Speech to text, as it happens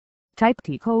Type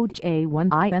T code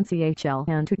J1INCHL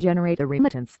and to generate a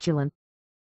remittance challan.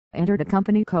 Enter the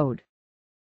company code.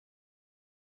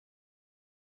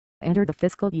 Enter the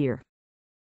fiscal year.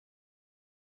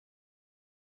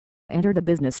 Enter the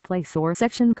business place or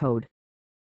section code.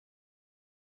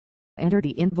 Enter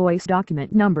the invoice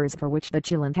document numbers for which the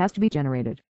challan has to be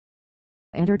generated.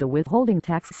 Enter the withholding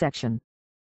tax section.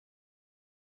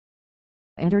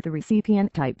 Enter the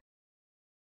recipient type.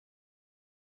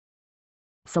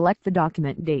 Select the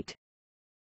document date.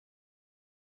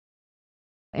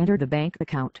 Enter the bank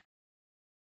account.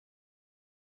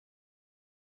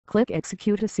 Click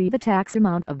Execute to see the tax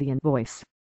amount of the invoice.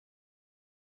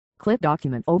 Click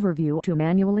Document Overview to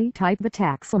manually type the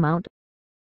tax amount.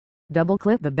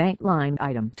 Double-click the bank line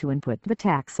item to input the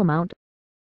tax amount.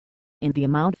 In the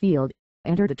amount field,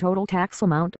 enter the total tax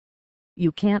amount.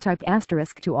 You can type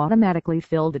asterisk to automatically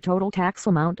fill the total tax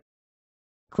amount.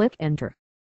 Click Enter.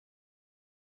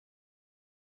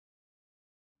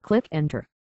 Click Enter.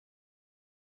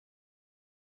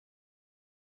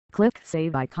 Click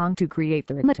Save icon to create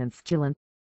the remittance challan.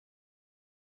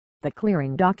 The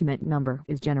clearing document number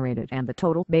is generated and the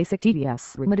total basic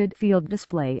TDS remitted field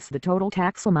displays the total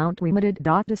tax amount remitted.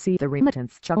 To see the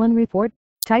remittance challan report,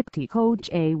 type T code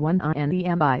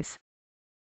J1INEMIS.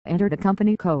 Enter the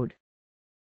company code.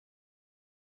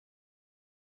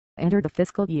 Enter the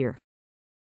fiscal year.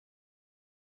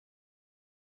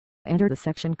 Enter the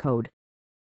section code.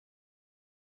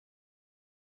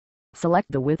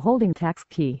 Select the withholding tax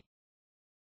key.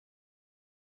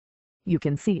 You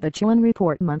can see the challan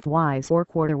report month-wise or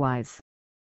quarter-wise.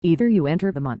 Either you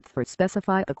enter the month or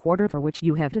specify the quarter for which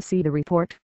you have to see the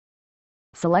report.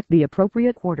 Select the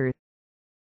appropriate quarter.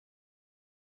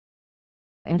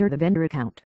 Enter the vendor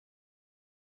account.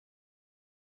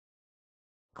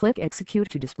 Click Execute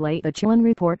to display the challan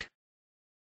report.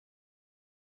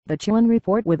 The challan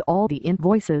report with all the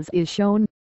invoices is shown.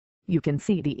 You can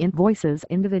see the invoices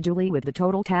individually with the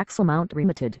total tax amount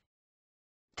remitted.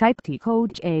 Type T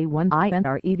code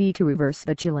J1INREV to reverse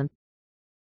the challan.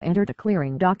 Enter the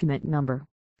clearing document number,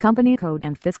 company code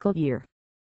and fiscal year.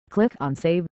 Click on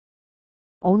Save.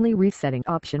 Only resetting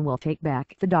option will take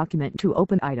back the document to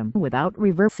open item without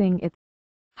reversing it.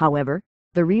 However,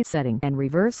 the resetting and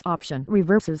reverse option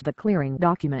reverses the clearing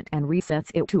document and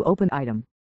resets it to open item.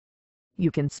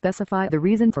 You can specify the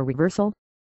reason for reversal.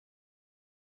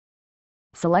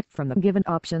 Select from the given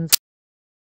options.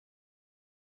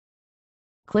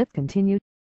 Click Continue.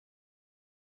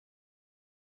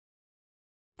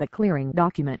 The clearing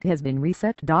document has been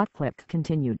reset. Click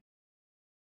Continued.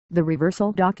 The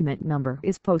reversal document number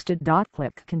is posted.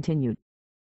 Click Continued.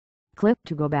 Click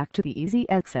to go back to the Easy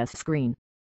Access screen.